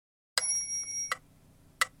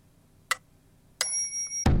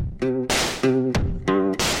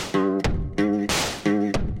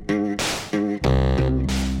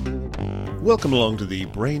Welcome along to the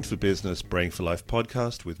Brain for Business, Brain for Life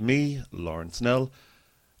podcast with me, Lawrence Snell,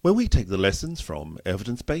 where we take the lessons from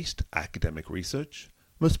evidence-based academic research,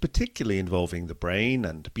 most particularly involving the brain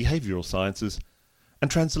and behavioral sciences,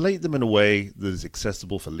 and translate them in a way that is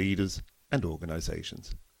accessible for leaders and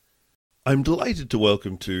organizations. I'm delighted to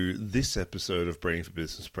welcome to this episode of Brain for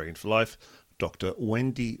Business, Brain for Life, Dr.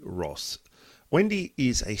 Wendy Ross. Wendy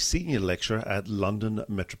is a senior lecturer at London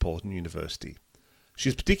Metropolitan University. She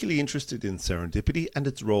is particularly interested in serendipity and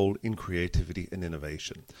its role in creativity and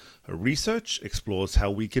innovation. Her research explores how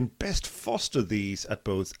we can best foster these at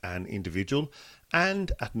both an individual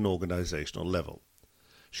and at an organizational level.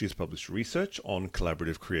 She has published research on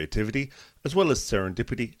collaborative creativity as well as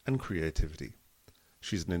serendipity and creativity.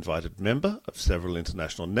 She's an invited member of several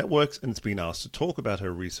international networks and has been asked to talk about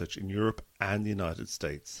her research in Europe and the United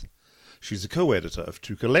States. She's a co-editor of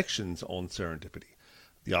two collections on serendipity,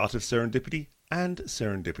 The Art of Serendipity and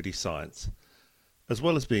Serendipity Science, as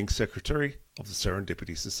well as being Secretary of the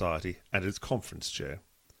Serendipity Society and its conference chair.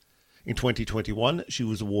 In 2021, she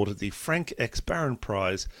was awarded the Frank X. Barron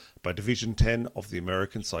Prize by Division 10 of the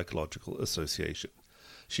American Psychological Association.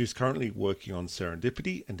 She is currently working on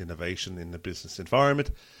serendipity and innovation in the business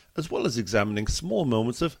environment, as well as examining small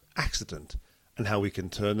moments of accident and how we can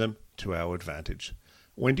turn them to our advantage.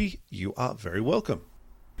 Wendy, you are very welcome.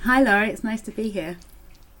 Hi, Laurie. It's nice to be here.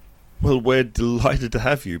 Well, we're delighted to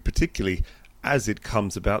have you, particularly as it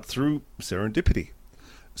comes about through serendipity.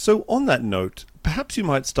 So on that note, perhaps you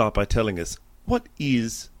might start by telling us, what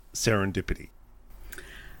is serendipity?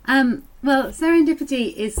 Well,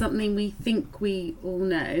 serendipity is something we think we all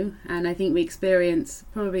know, and I think we experience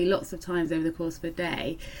probably lots of times over the course of a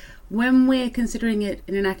day. When we're considering it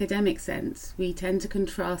in an academic sense, we tend to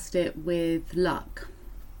contrast it with luck.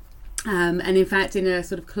 And in fact, in a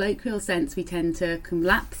sort of colloquial sense, we tend to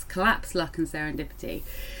collapse luck and serendipity.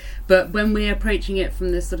 But when we're approaching it from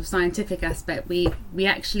this sort of scientific aspect, we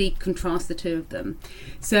actually contrast the two of them.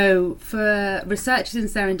 So for researchers in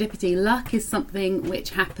serendipity, luck is something which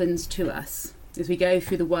happens to us. As we go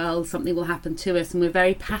through the world, something will happen to us and we're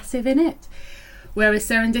very passive in it. Whereas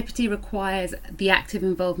serendipity requires the active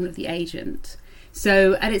involvement of the agent.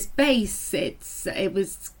 So at its base,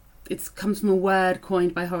 it comes from a word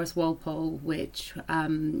coined by Horace Walpole, which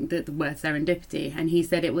the word serendipity, and he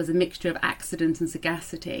said it was a mixture of accident and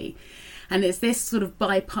sagacity. And it's this sort of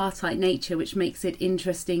bipartite nature which makes it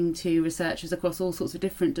interesting to researchers across all sorts of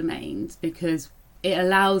different domains, because it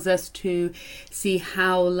allows us to see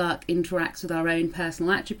how luck interacts with our own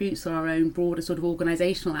personal attributes or our own broader sort of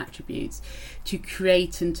organisational attributes to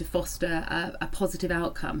create and to foster a positive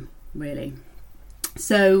outcome, really.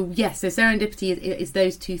 So yes, so serendipity is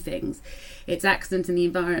those two things. It's accident in the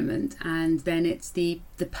environment, and then it's the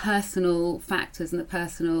personal factors and the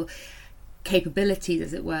personal capabilities,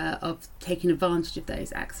 as it were, of taking advantage of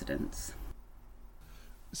those accidents.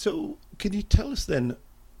 So can you tell us then,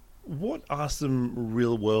 what are some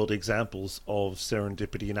real-world examples of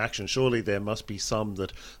serendipity in action? Surely there must be some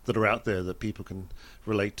that are out there that people can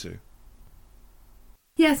relate to.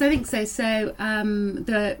 Yes, I think so. So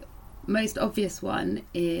the most obvious one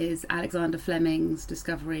is Alexander Fleming's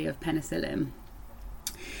discovery of penicillin.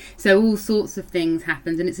 So all sorts of things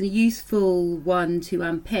happened, and it's a useful one to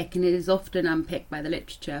unpick, and it is often unpicked by the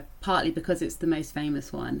literature, partly because it's the most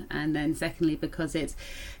famous one, and then secondly because it's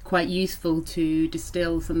quite useful to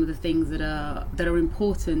distill some of the things that are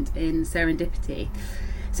important in serendipity.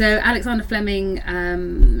 So Alexander Fleming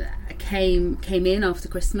came in after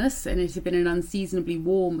Christmas, and it had been an unseasonably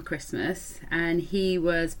warm Christmas, and he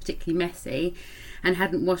was particularly messy and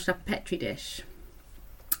hadn't washed up a petri dish.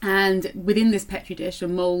 And within this petri dish, a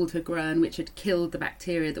mould had grown which had killed the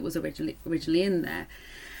bacteria that was originally in there.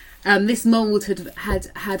 This mould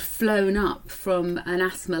had flown up from an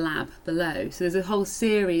asthma lab below. So there's a whole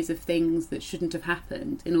series of things that shouldn't have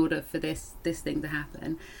happened in order for this thing to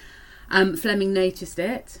happen. Fleming noticed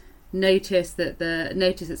that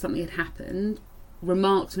something had happened,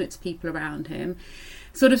 remarked on it to people around him,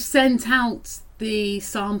 sort of sent out the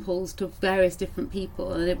samples to various different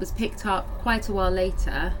people, and it was picked up quite a while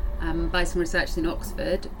later by some researchers in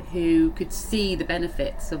Oxford who could see the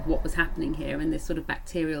benefits of what was happening here and this sort of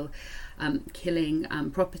bacterial killing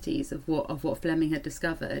properties of what Fleming had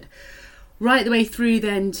discovered. Right the way through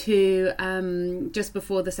then to just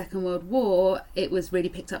before the Second World War, it was really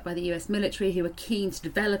picked up by the US military, who were keen to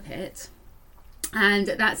develop it. And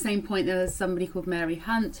at that same point, there was somebody called Mary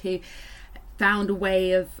Hunt who found a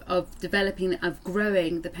way of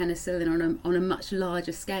growing the penicillin on a much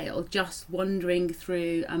larger scale, just wandering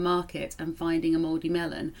through a market and finding a mouldy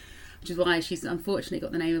melon, which is why she's unfortunately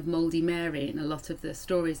got the name of Mouldy Mary in a lot of the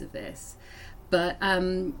stories of this. But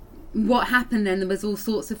what happened then, there was all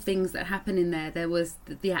sorts of things that happened in there. There was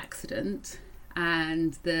the accident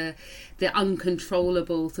and the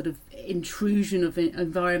uncontrollable sort of intrusion of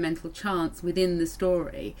environmental chance within the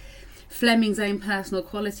story. Fleming's own personal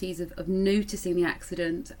qualities of noticing the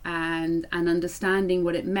accident and understanding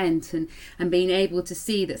what it meant and being able to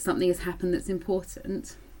see that something has happened that's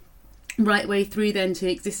important, right way through then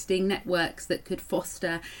to existing networks that could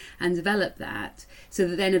foster and develop that, so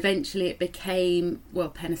that then eventually it became, well,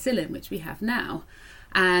 penicillin, which we have now.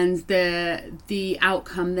 And the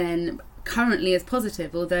outcome then currently is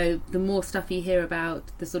positive, although the more stuff you hear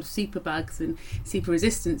about the sort of superbugs and super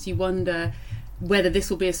resistance, you wonder whether this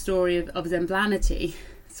will be a story of Zemblanity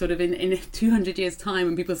sort of in 200 years time,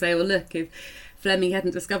 when people say, well, look, if Fleming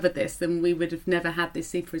hadn't discovered this, then we would have never had this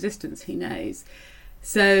super resistance, who knows.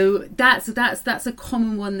 So that's a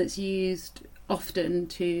common one that's used often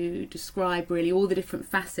to describe really all the different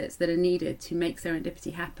facets that are needed to make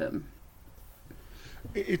serendipity happen.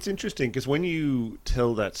 It's interesting because when you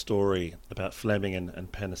tell that story about Fleming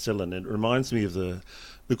and penicillin, it reminds me of the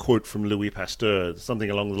quote from Louis Pasteur, something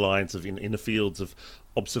along the lines of, in the fields of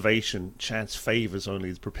observation, chance favours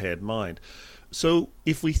only the prepared mind. So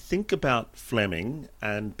if we think about Fleming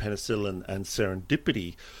and penicillin and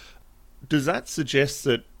serendipity, does that suggest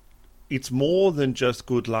that it's more than just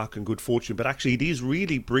good luck and good fortune, but actually it is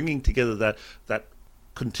really bringing together that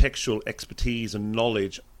contextual expertise and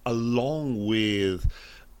knowledge along with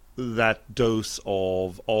that dose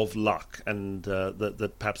of luck and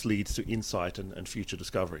that perhaps leads to insight and future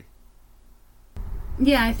discovery?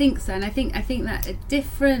 Yeah, I think so, and I think that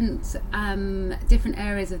different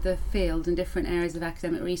areas of the field and different areas of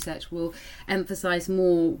academic research will emphasise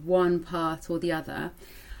more one part or the other.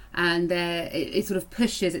 And it sort of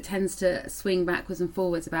pushes, it tends to swing backwards and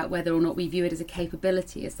forwards about whether or not we view it as a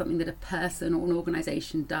capability, as something that a person or an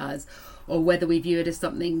organisation does, or whether we view it as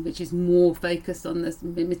something which is more focused on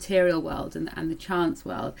the material world and the chance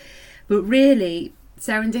world. But really,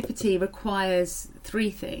 serendipity requires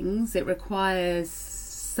three things. It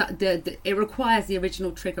requires the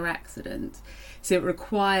original trigger accident. So it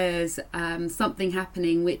requires something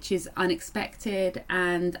happening which is unexpected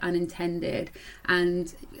and unintended,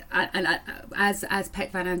 and as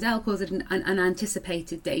Peck Van Andel calls it, an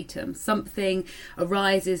anticipated datum. Something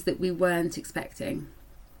arises that we weren't expecting.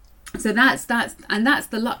 So that's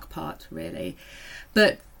the luck part, really.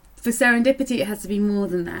 But for serendipity, it has to be more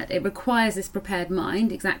than that. It requires this prepared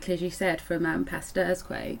mind, exactly as you said from Pasteur's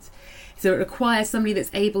quote. So it requires somebody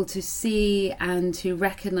that's able to see and to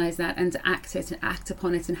recognise that and to act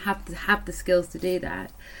upon it and have the skills to do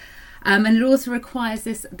that. And it also requires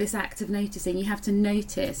this act of noticing. You have to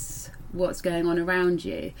notice what's going on around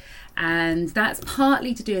you, and that's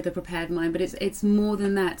partly to do with the prepared mind, but it's more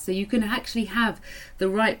than that. So you can actually have the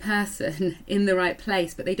right person in the right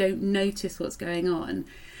place, but they don't notice what's going on.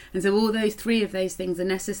 And so all those three of those things are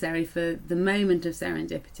necessary for the moment of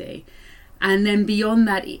serendipity. And then beyond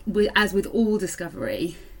that, as with all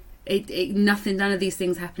discovery, none of these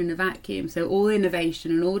things happen in a vacuum. So all innovation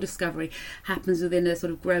and all discovery happens within a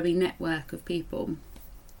sort of growing network of people.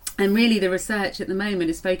 And really the research at the moment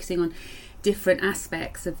is focusing on different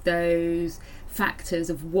aspects of those factors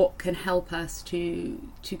of what can help us to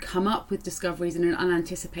come up with discoveries in an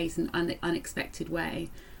unanticipated and unexpected way.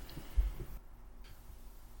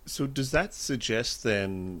 So does that suggest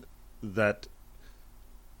then that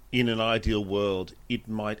in an ideal world, it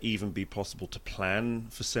might even be possible to plan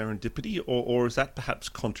for serendipity, or is that perhaps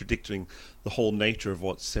contradicting the whole nature of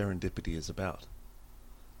what serendipity is about?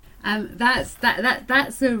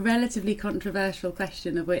 That's a relatively controversial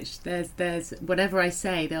question, of which there's whatever I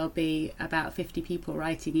say, there'll be about 50 people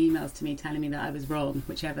writing emails to me telling me that I was wrong,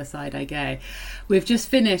 whichever side I go. We've just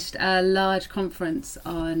finished a large conference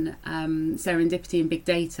on serendipity and big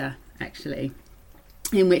data, actually,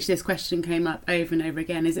 in which this question came up over and over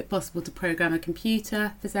again. Is it possible to program a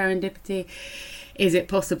computer for serendipity? Is it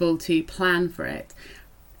possible to plan for it?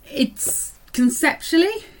 It's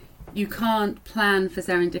conceptually, you can't plan for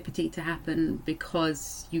serendipity to happen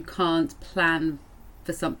because you can't plan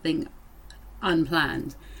for something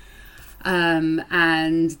unplanned.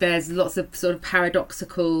 And there's lots of sort of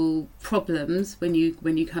paradoxical problems when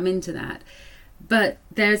you come into that. But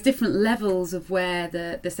there's different levels of where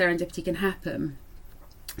the serendipity can happen.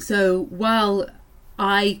 So while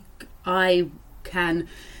I can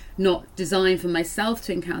not design for myself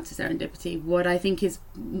to encounter serendipity, what I think is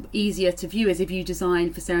easier to view is if you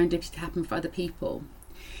design for serendipity to happen for other people.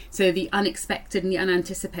 So the unexpected and the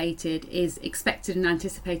unanticipated is expected and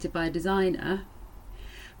anticipated by a designer,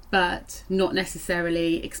 but not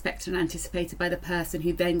necessarily expected and anticipated by the person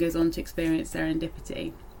who then goes on to experience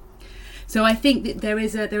serendipity. So I think that there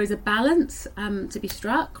is a balance to be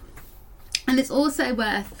struck. And it's also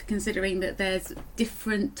worth considering that there's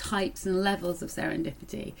different types and levels of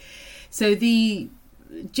serendipity. So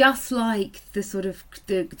just like the sort of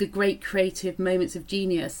the great creative moments of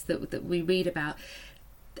genius that we read about,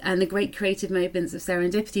 and the great creative moments of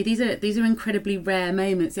serendipity, these are incredibly rare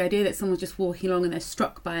moments. The idea that someone's just walking along and they're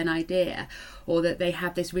struck by an idea, or that they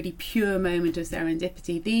have this really pure moment of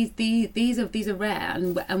serendipity, these are rare,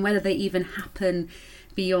 and whether they even happen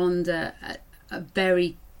beyond a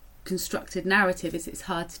very constructed narrative it's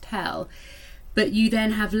hard to tell. But you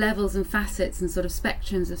then have levels and facets and sort of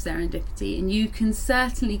spectrums of serendipity, and you can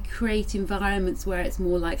certainly create environments where it's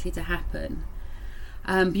more likely to happen.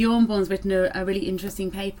 Bjornborn's written a really interesting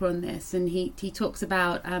paper on this, and he talks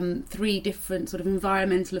about 3 different sort of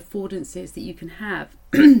environmental affordances that you can have.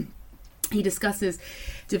 He discusses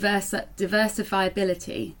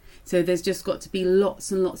diversifiability, so there's just got to be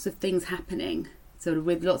lots and lots of things happening, sort of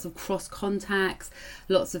with lots of cross contacts,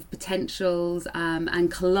 lots of potentials,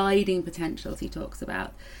 and colliding potentials he talks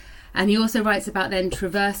about. And he also writes about then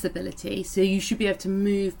traversability, so you should be able to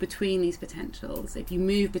move between these potentials. If you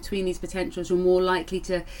move between these potentials, you're more likely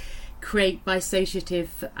to create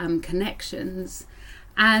bisociative connections.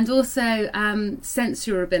 And also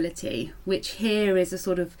censurability, which here is a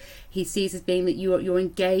sort of, he sees as being that you're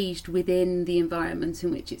engaged within the environment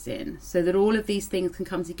in which it's in, so that all of these things can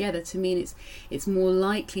come together to mean it's more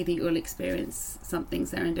likely that you'll experience something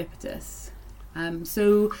serendipitous.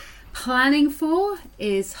 So planning for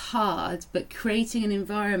is hard, but creating an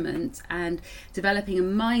environment and developing a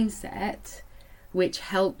mindset which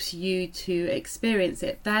helps you to experience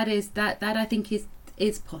it, that I think is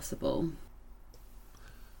possible.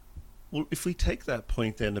 Well, if we take that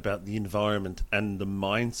point then about the environment and the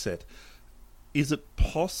mindset, is it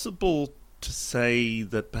possible to say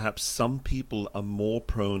that perhaps some people are more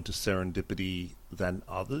prone to serendipity than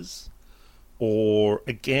others? Or,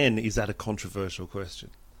 again, is that a controversial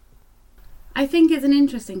question? I think it's an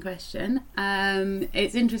interesting question.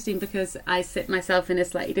 It's interesting because I sit myself in a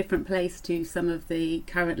slightly different place to some of the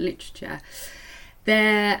current literature.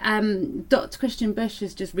 Dr. Christian Bush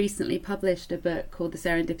has just recently published a book called The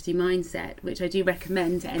Serendipity Mindset, which I do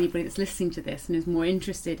recommend to anybody that's listening to this and is more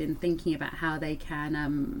interested in thinking about how they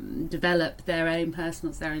can develop their own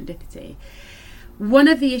personal serendipity. One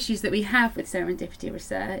of the issues that we have with serendipity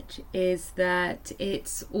research is that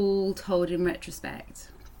it's all told in retrospect.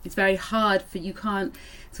 It's very hard you can't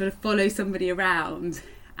sort of follow somebody around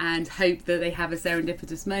and hope that they have a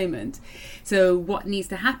serendipitous moment. So what needs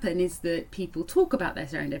to happen is that people talk about their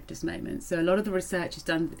serendipitous moments. So a lot of the research is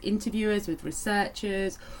done with interviewers, with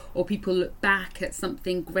researchers, or people look back at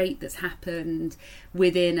something great that's happened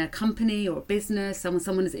within a company or a business.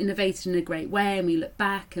 Someone has innovated in a great way, and we look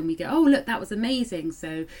back and we go, oh, look, that was amazing.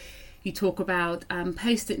 So you talk about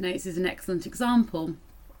Post-it notes is an excellent example.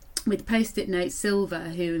 With Post-it notes, Silver,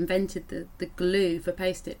 who invented the glue for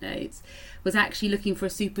Post-it notes, was actually looking for a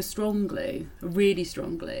super strong glue, a really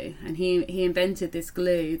strong glue. And he invented this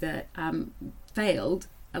glue that failed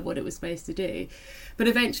at what it was supposed to do, but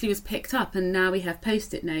eventually was picked up. And now we have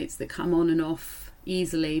Post-it notes that come on and off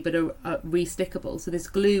easily, but are re-stickable. So this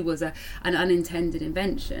glue was an unintended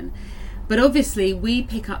invention. But obviously we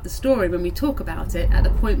pick up the story when we talk about it at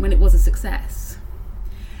the point when it was a success.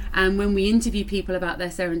 And when we interview people about their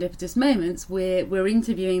serendipitous moments, we're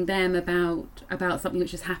interviewing them about something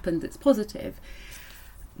which has happened that's positive.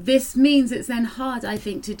 This means it's then hard, I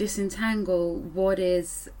think, to disentangle what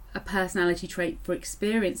is a personality trait for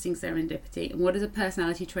experiencing serendipity and what is a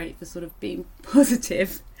personality trait for sort of being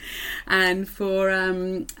positive, and for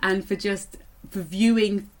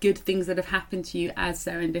viewing good things that have happened to you as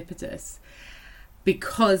serendipitous,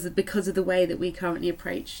 because of the way that we currently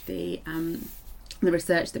approach the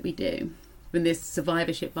research that we do, with this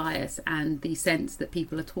survivorship bias and the sense that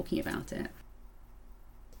people are talking about it.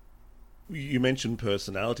 You mentioned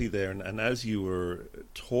personality there, and as you were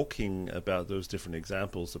talking about those different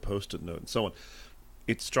examples, the Post-it note and so on,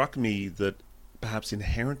 it struck me that perhaps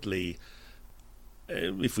inherently,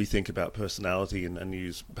 if we think about personality and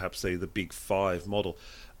use perhaps say the Big Five model,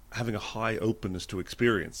 having a high openness to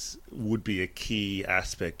experience would be a key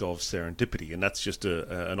aspect of serendipity, and that's just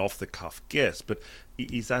an off-the-cuff guess. But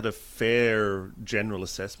is that a fair general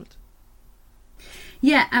assessment?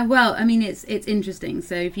 Yeah, well, I mean, it's interesting.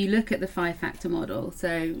 So if you look at the 5-factor model,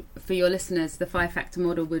 so for your listeners, the 5-factor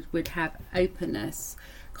model would have openness,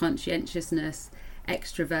 conscientiousness,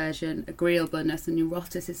 extroversion, agreeableness, and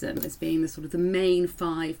neuroticism as being the sort of the main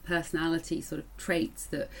 5 personality sort of traits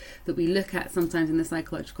that we look at sometimes in the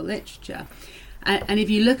psychological literature. And if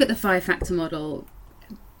you look at the 5-factor model,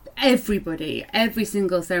 every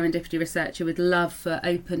single serendipity researcher would love for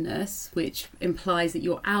openness, which implies that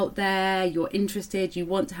you're out there, you're interested, you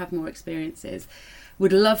want to have more experiences,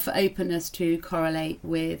 would love for openness to correlate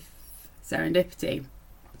with serendipity.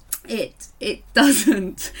 It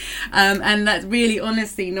doesn't, and that's really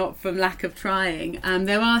honestly not from lack of trying.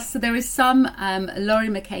 There is some Laurie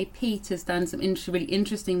McKay-Peat has done some really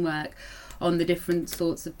interesting work on the different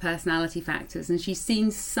sorts of personality factors, and she's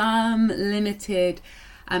seen some limited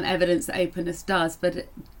evidence that openness does,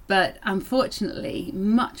 but unfortunately,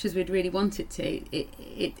 much as we'd really want it to,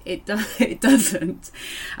 it doesn't,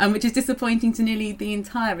 which is disappointing to nearly the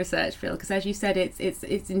entire research field, because as you said,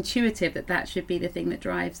 it's intuitive that should be the thing that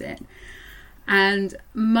drives it. And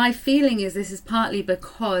my feeling is this is partly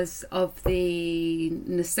because of the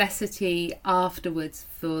necessity afterwards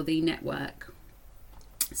for the network.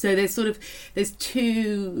 So there's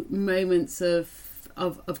two moments of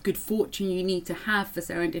good fortune you need to have for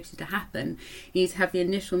serendipity to happen. You need to have the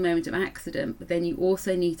initial moment of accident, but then you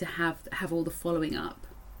also need to have all the following up,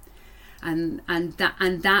 and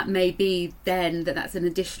that may be then that's an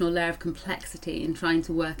additional layer of complexity in trying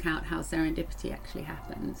to work out how serendipity actually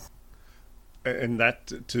happens. And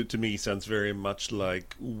that to me sounds very much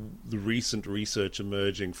like the recent research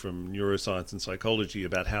emerging from neuroscience and psychology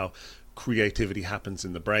about how creativity happens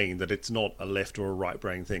in the brain, that it's not a left or a right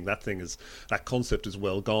brain thing. That concept is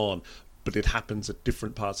well gone, but it happens at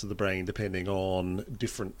different parts of the brain depending on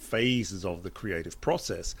different phases of the creative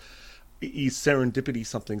process. Is serendipity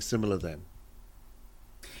something similar then?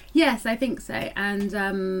 Yes, I think so,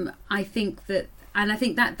 and I think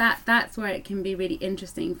that's where it can be really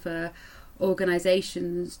interesting for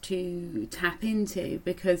organisations to tap into,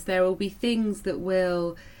 because there will be things that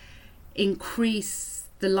will increase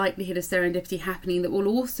the likelihood of serendipity happening, that will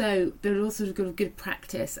also good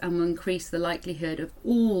practice and will increase the likelihood of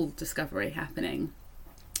all discovery happening,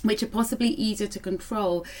 which are possibly easier to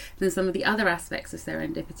control than some of the other aspects of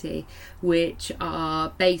serendipity, which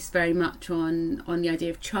are based very much on the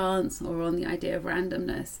idea of chance or on the idea of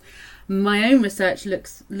randomness. My own research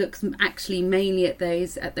looks actually mainly at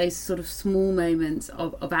those sort of small moments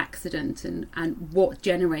of accident and what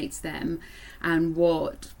generates them, and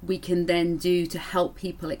what we can then do to help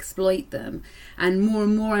people exploit them. And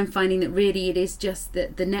more I'm finding that really it is just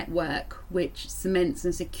the network which cements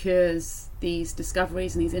and secures these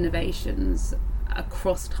discoveries and these innovations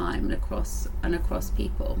across time and across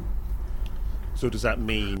people. So does that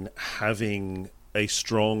mean having a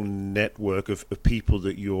strong network of people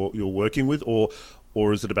that you're working with, or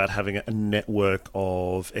is it about having a network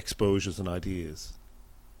of exposures and ideas?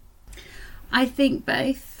 I think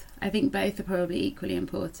both. I think both are probably equally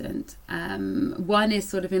important. One is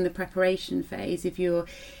sort of in the preparation phase. If you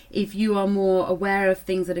are more aware of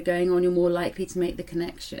things that are going on, you're more likely to make the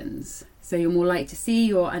connections. So you're more likely to see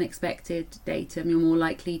your unexpected datum. You're more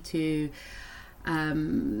likely to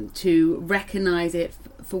recognise it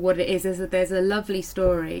for what it is. There's a lovely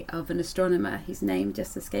story of an astronomer whose name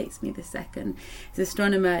just escapes me this second. It's an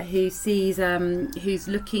astronomer who sees who's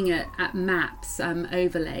looking at maps,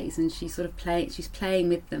 overlays, and she's playing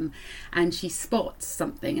with them, and she spots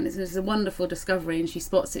something, and it's a wonderful discovery, and she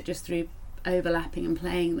spots it just through overlapping and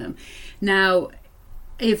playing them. Now,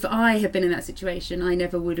 if I had been in that situation, I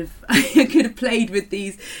never would have. I could have played with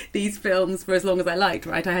these films for as long as I liked,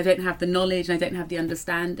 right? I don't have the knowledge and I don't have the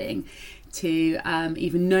understanding to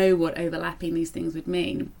even know what overlapping these things would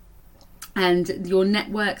mean. And your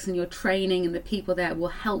networks and your training and the people there will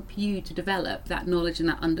help you to develop that knowledge and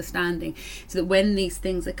that understanding, so that when these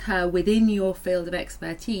things occur within your field of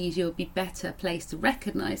expertise, you'll be better placed to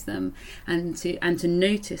recognise them and to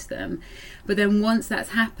notice them. But then once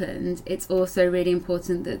that's happened, it's also really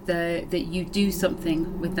important that you do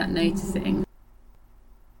something with that noticing.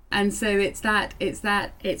 And so it's that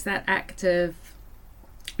act of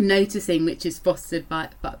noticing which is fostered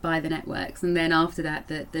by the networks, and then after that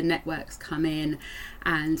the networks come in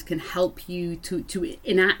and can help you to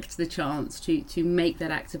enact the chance to make that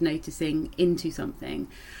act of noticing into something.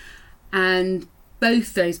 And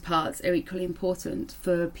both those parts are equally important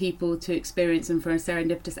for people to experience and for a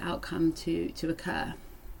serendipitous outcome to occur.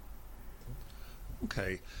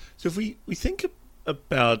 Okay, so if we think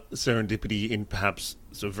about serendipity in perhaps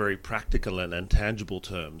sort of very practical and tangible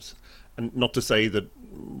terms, and not to say that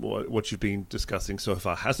what you've been discussing so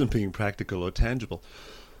far hasn't been practical or tangible,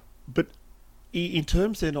 but in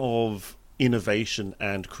terms then of innovation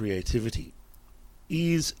and creativity,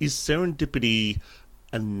 is serendipity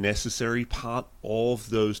a necessary part of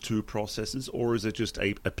those two processes, or is it just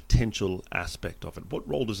a potential aspect of it? What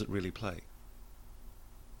role does it really play?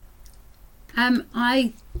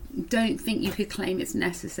 I don't think you could claim it's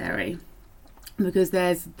necessary. because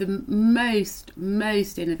there's the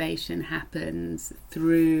most innovation happens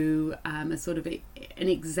through a sort of an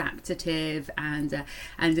exaptative and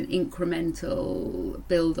an incremental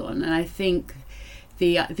build on. And I think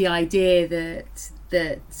the idea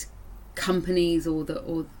that companies or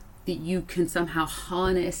that you can somehow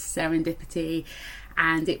harness serendipity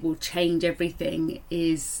and it will change everything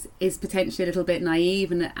is potentially a little bit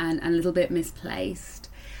naive and a little bit misplaced.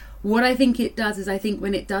 What I think it does is, I think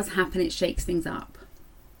when it does happen, it shakes things up.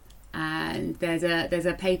 And there's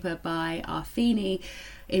a paper by Arfini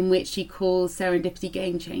in which she calls serendipity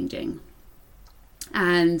game changing.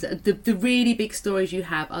 And the really big stories you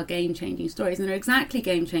have are game changing stories, and they're exactly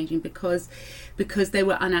game changing because they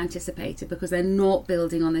were unanticipated, because they're not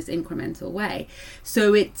building on this incremental way.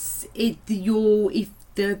 So if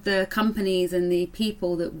the companies and the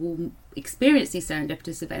people that will experience these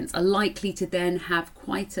serendipitous events are likely to then have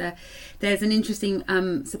there's an interesting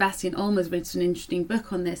Sebastian Olmer's written an interesting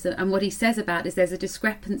book on this, and what he says about is there's a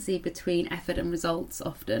discrepancy between effort and results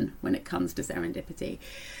often when it comes to serendipity.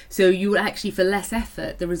 So you will actually, for less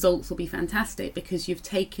effort, the results will be fantastic because you've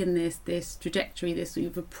taken this trajectory,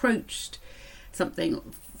 you've approached something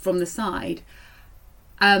from the side.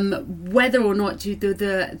 Whether or not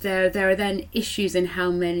there are then issues in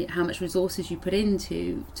how much resources you put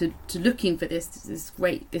into to looking for this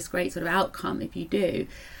great sort of outcome. If you do,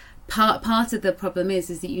 part of the problem is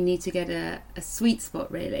that you need to get a sweet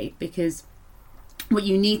spot, really, because what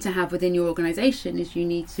you need to have within your organisation is you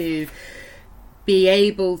need to be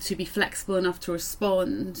able to be flexible enough to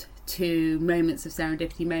respond to moments of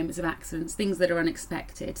serendipity, moments of accidents, things that are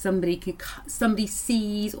unexpected. Somebody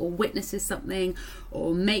sees or witnesses something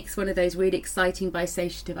or makes one of those really exciting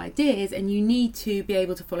bisatiative ideas, and you need to be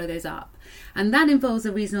able to follow those up. And that involves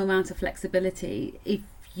a reasonable amount of flexibility.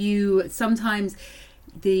 Sometimes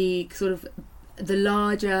the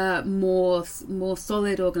larger, more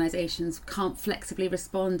solid organisations can't flexibly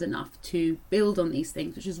respond enough to build on these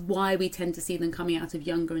things, which is why we tend to see them coming out of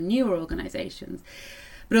younger and newer organisations.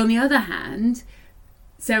 But on the other hand,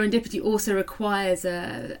 serendipity also requires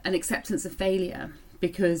an acceptance of failure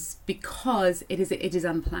because it is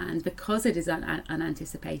unplanned, because it is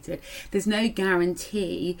unanticipated. There's no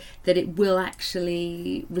guarantee that it will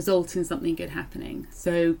actually result in something good happening.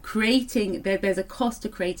 So there's a cost to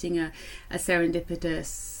creating a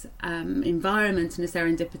serendipitous environment and a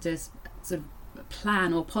serendipitous sort of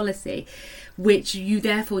plan or policy, which you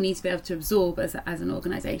therefore need to be able to absorb as an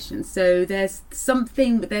organisation. So there's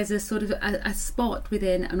a sort of a spot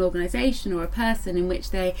within an organisation or a person in which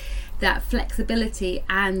that flexibility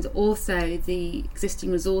and also the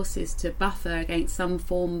existing resources to buffer against some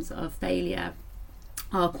forms of failure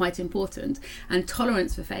are quite important, and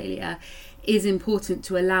tolerance for failure is important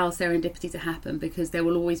to allow serendipity to happen, because there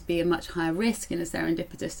will always be a much higher risk in a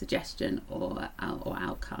serendipitous suggestion or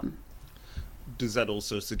outcome. Does that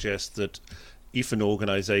also suggest that if an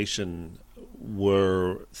organisation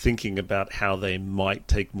were thinking about how they might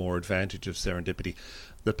take more advantage of serendipity,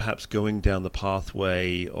 that perhaps going down the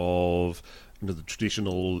pathway of the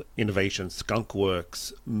traditional innovation skunk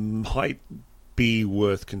works might be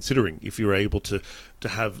worth considering if you're able to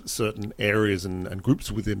have certain areas and groups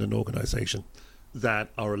within an organisation that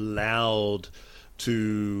are allowed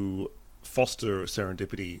to foster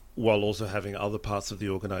serendipity while also having other parts of the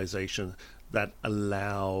organisation that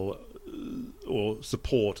allow or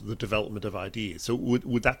support the development of ideas. So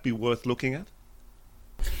would that be worth looking at?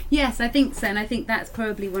 Yes, I think so, and I think that's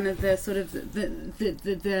probably one of the sort of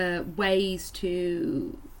the ways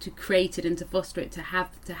to create it and to foster it, to have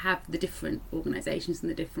the different organisations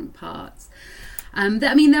and the different parts.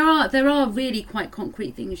 There are really quite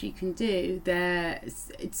concrete things you can do.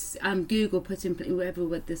 Google put in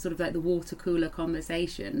with the sort of like the water cooler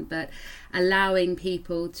conversation, but allowing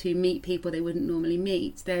people to meet people they wouldn't normally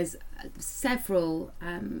meet. There's several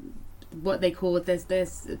what they call there's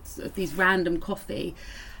these random coffee.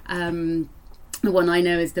 The one I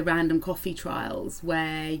know is the random coffee trials,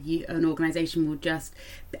 where an organisation will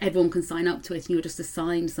everyone can sign up to it, and you're just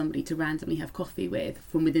assigned somebody to randomly have coffee with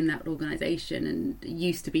from within that organisation. And it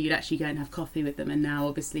used to be you'd actually go and have coffee with them, and now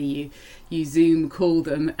obviously you Zoom call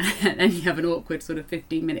them and you have an awkward sort of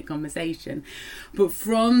 15-minute conversation. But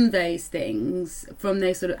from those things, from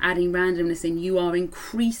those sort of adding randomness in, you are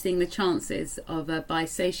increasing the chances of a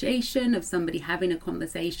bisatiation, of somebody having a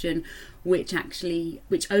conversation which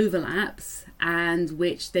overlaps and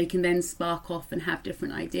which they can then spark off and have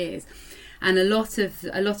different ideas. And a lot of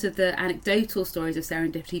the anecdotal stories of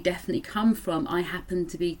serendipity definitely come from, I happen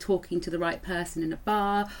to be talking to the right person in a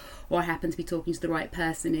bar, or I happen to be talking to the right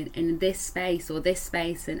person in this space or this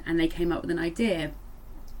space, and they came up with an idea.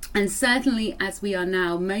 And certainly as we are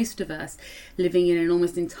now, most of us living in an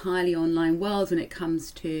almost entirely online world when it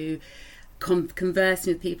comes to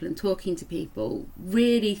conversing with people and talking to people,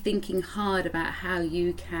 really thinking hard about how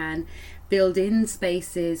you can build in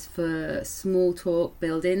spaces for small talk,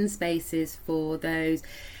 build in spaces for those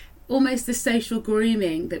almost the social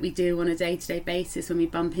grooming that we do on a day-to-day basis when we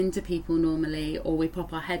bump into people normally, or we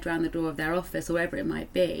pop our head round the door of their office, or wherever it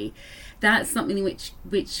might be. That's something which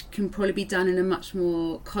can probably be done in a much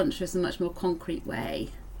more conscious and much more concrete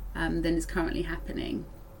way than is currently happening.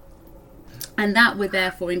 And that would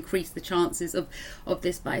therefore increase the chances of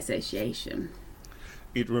this by association.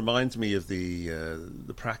 It reminds me of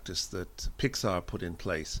the practice that Pixar put in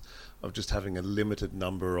place of just having a limited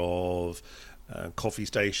number of coffee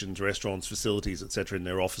stations, restaurants, facilities, etc. in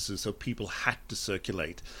their offices, so people had to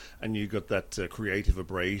circulate, and you got that creative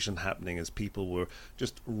abrasion happening as people were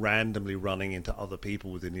just randomly running into other people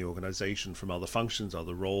within the organisation from other functions,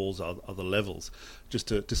 other roles, other levels, just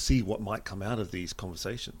to see what might come out of these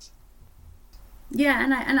conversations. Yeah,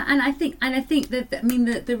 and I think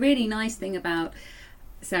that the really nice thing about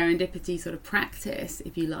serendipity sort of practice,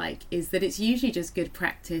 if you like, is that it's usually just good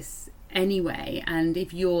practice anyway, and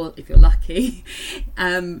if you're lucky,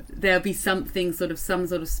 there'll be some sort of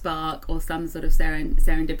spark or some sort of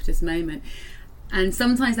serendipitous moment, and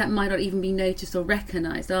sometimes that might not even be noticed or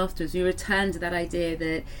recognised afterwards. We return to that idea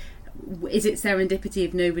that is it serendipity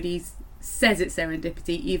if nobody says it's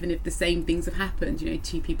serendipity, even if the same things have happened.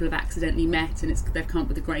 Two people have accidentally met and they've come up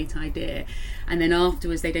with a great idea, and then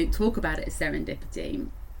afterwards they don't talk about it as serendipity.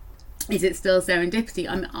 Is it still serendipity?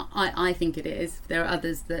 I think it is. There are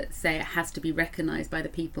others that say it has to be recognised by the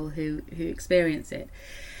people who experience it.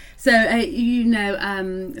 So,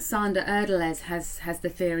 Sandra Erdeles has the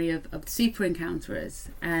theory of super encounterers,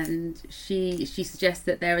 and she suggests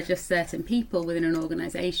that there are just certain people within an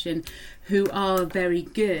organisation who are very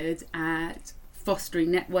good at fostering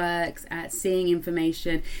networks, at seeing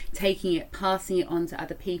information, taking it, passing it on to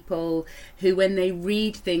other people, who when they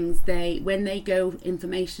read things, when they go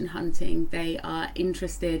information hunting, they are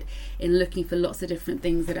interested in looking for lots of different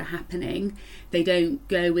things that are happening. They don't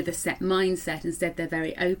go with a set mindset, instead they're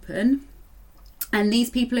very open. And these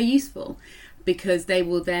people are useful because they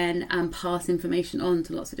will then pass information on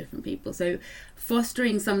to lots of different people. So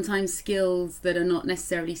fostering sometimes skills that are not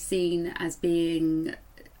necessarily seen as being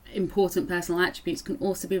important personal attributes can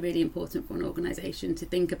also be really important for an organisation to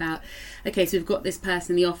think about. Okay, so we've got this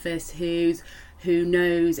person in the office who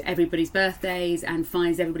knows everybody's birthdays and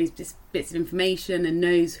finds everybody's bits of information and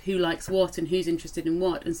knows who likes what and who's interested in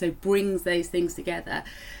what, and so brings those things together.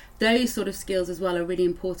 Those sort of skills as well are really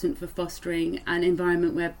important for fostering an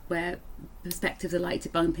environment where perspectives are likely to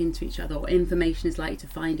bump into each other, or information is likely to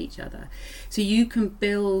find each other. So you can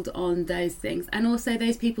build on those things, and also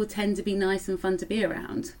those people tend to be nice and fun to be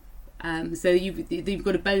around. So you've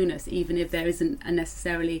got a bonus, even if there isn't a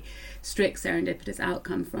necessarily strict serendipitous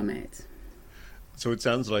outcome from it. So it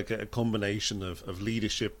sounds like a combination of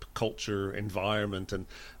leadership, culture, environment, and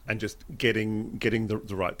just getting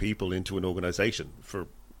the right people into an organisation for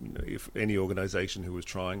if any organisation who was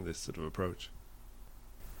trying this sort of approach.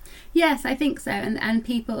 Yes, I think so, and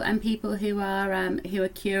people who are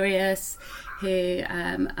curious, who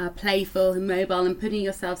are playful and mobile, and putting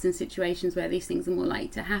yourselves in situations where these things are more likely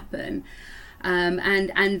to happen,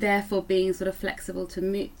 and therefore being sort of flexible to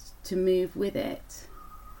move with it.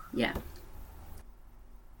 Yeah.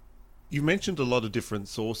 You mentioned a lot of different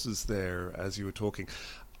sources there as you were talking.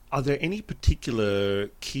 Are there any particular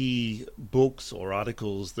key books or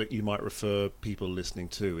articles that you might refer people listening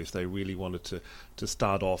to if they really wanted to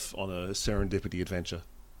start off on a serendipity adventure?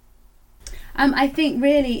 I think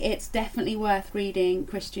really it's definitely worth reading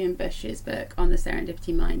Christian Busch's book on the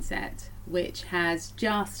serendipity mindset, which has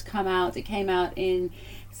just come out. It came out in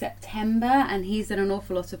September, and he's done an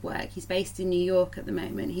awful lot of work. He's based in New York at the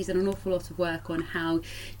moment. He's done an awful lot of work on how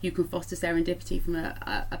you can foster serendipity from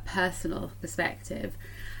a personal perspective.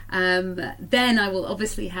 Then I will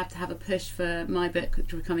obviously have to have a push for my book,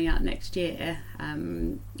 which will be coming out next year,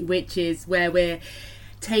 which is where we're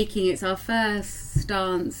taking, it's our first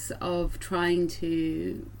stance of trying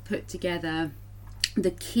to put together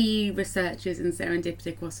the key researchers in serendipity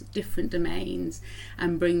across different domains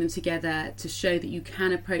and bring them together to show that you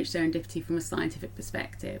can approach serendipity from a scientific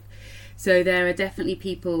perspective. So there are definitely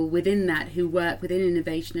people within that who work within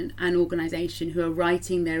innovation and organisation who are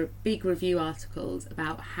writing their big review articles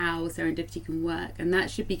about how serendipity can work, and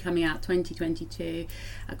that should be coming out 2022,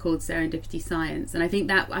 called Serendipity Science. And I think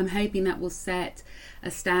that I'm hoping that will set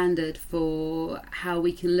a standard for how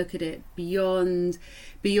we can look at it beyond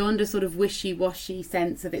a sort of wishy-washy any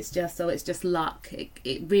sense of it's just luck.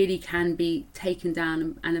 It really can be taken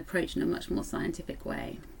down and approached in a much more scientific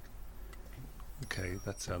way. Okay,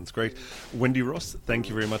 that sounds great. Wendy Ross, thank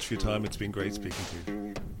you very much for your time. It's been great speaking to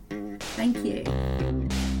you. Thank you.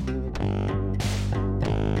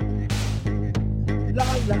 La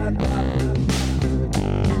la la la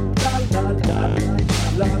la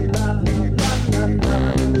la la la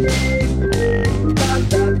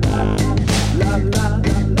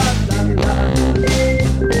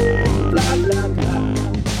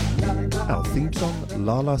Our theme song,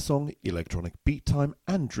 La La Song, Electronic Beat Time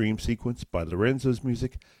and Dream Sequence by Lorenzo's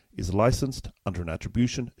Music is licensed under an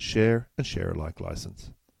Attribution, Share and Share Alike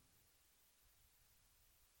license.